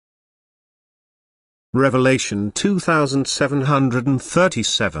Revelation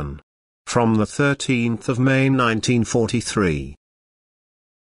 2737. From the 13th of May 1943.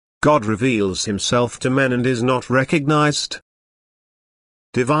 God reveals himself to men and is not recognized.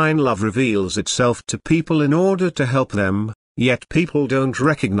 Divine love reveals itself to people in order to help them, yet people don't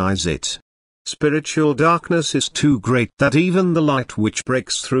recognize it. Spiritual darkness is too great that even the light which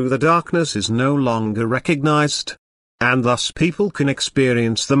breaks through the darkness is no longer recognized. And thus people can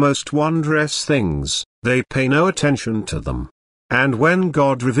experience the most wondrous things, they pay no attention to them. And when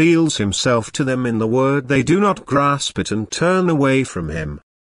God reveals himself to them in the Word, they do not grasp it and turn away from him.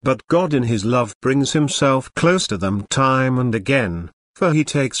 But God in his love brings himself close to them time and again, for he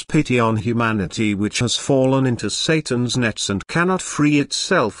takes pity on humanity which has fallen into Satan's nets and cannot free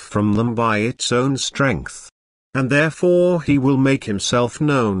itself from them by its own strength. And therefore he will make himself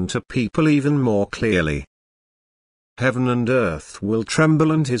known to people even more clearly. Heaven and earth will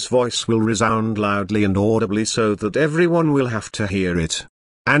tremble and his voice will resound loudly and audibly so that everyone will have to hear it.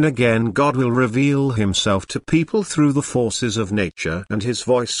 And again God will reveal himself to people through the forces of nature and his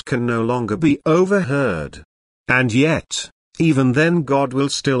voice can no longer be overheard. And yet, even then God will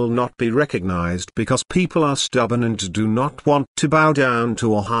still not be recognized because people are stubborn and do not want to bow down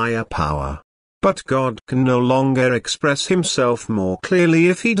to a higher power. But God can no longer express himself more clearly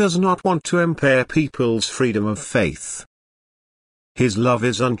if he does not want to impair people's freedom of faith. His love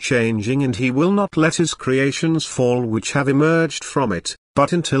is unchanging and he will not let his creations fall which have emerged from it,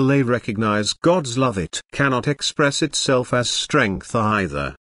 but until they recognize God's love it cannot express itself as strength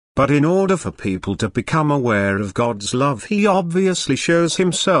either. But in order for people to become aware of God's love, he obviously shows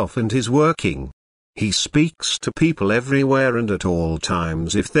himself and his working. He speaks to people everywhere and at all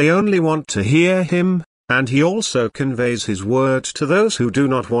times if they only want to hear him, and he also conveys his word to those who do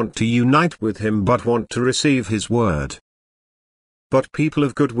not want to unite with him but want to receive his word. But people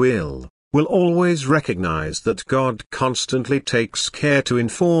of good will always recognize that God constantly takes care to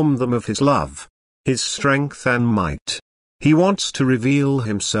inform them of his love, his strength and might. He wants to reveal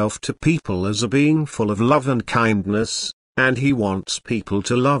himself to people as a being full of love and kindness, and he wants people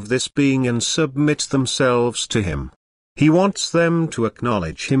to love this being and submit themselves to him. He wants them to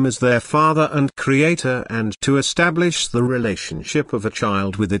acknowledge him as their Father and Creator and to establish the relationship of a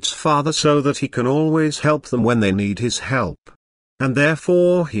child with its father so that he can always help them when they need his help. And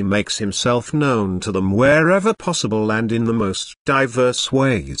therefore he makes himself known to them wherever possible and in the most diverse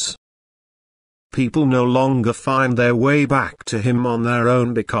ways. People no longer find their way back to him on their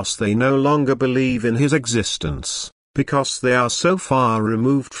own because they no longer believe in his existence, because they are so far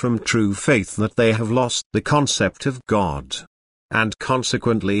removed from true faith that they have lost the concept of God. And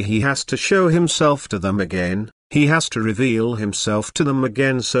consequently he has to show himself to them again, he has to reveal himself to them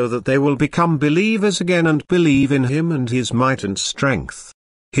again so that they will become believers again and believe in him and his might and strength.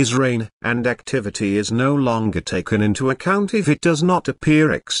 His reign and activity is no longer taken into account if it does not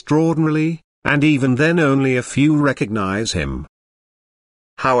appear extraordinarily, and even then only a few recognize him.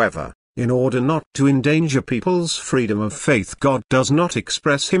 However, in order not to endanger people's freedom of faith, God does not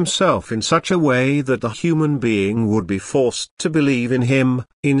express himself in such a way that the human being would be forced to believe in him.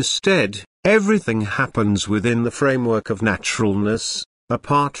 Instead, everything happens within the framework of naturalness,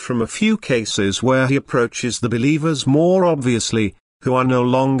 apart from a few cases where he approaches the believers more obviously, who are no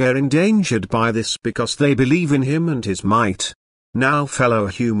longer endangered by this because they believe in him and his might. Now fellow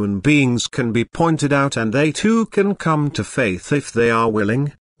human beings can be pointed out and they too can come to faith if they are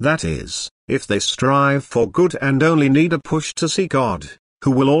willing. That is, if they strive for good and only need a push to see God,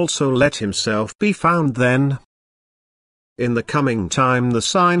 who will also let himself be found then. In the coming time the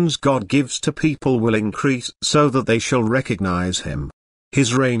signs God gives to people will increase so that they shall recognize him.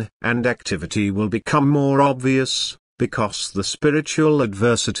 His reign and activity will become more obvious, because the spiritual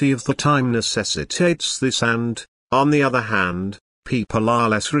adversity of the time necessitates this and, on the other hand, people are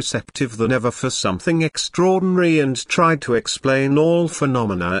less receptive than ever for something extraordinary and try to explain all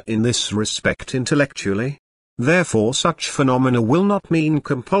phenomena in this respect intellectually. Therefore such phenomena will not mean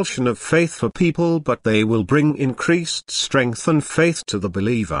compulsion of faith for people but they will bring increased strength and faith to the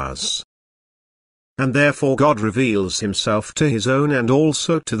believers. And therefore God reveals himself to his own and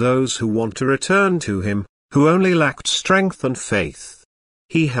also to those who want to return to him, who only lacked strength and faith.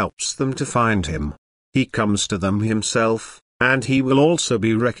 He helps them to find him. He comes to them himself. And he will also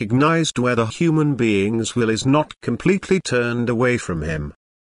be recognized where the human being's will is not completely turned away from him.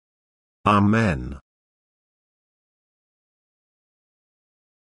 Amen.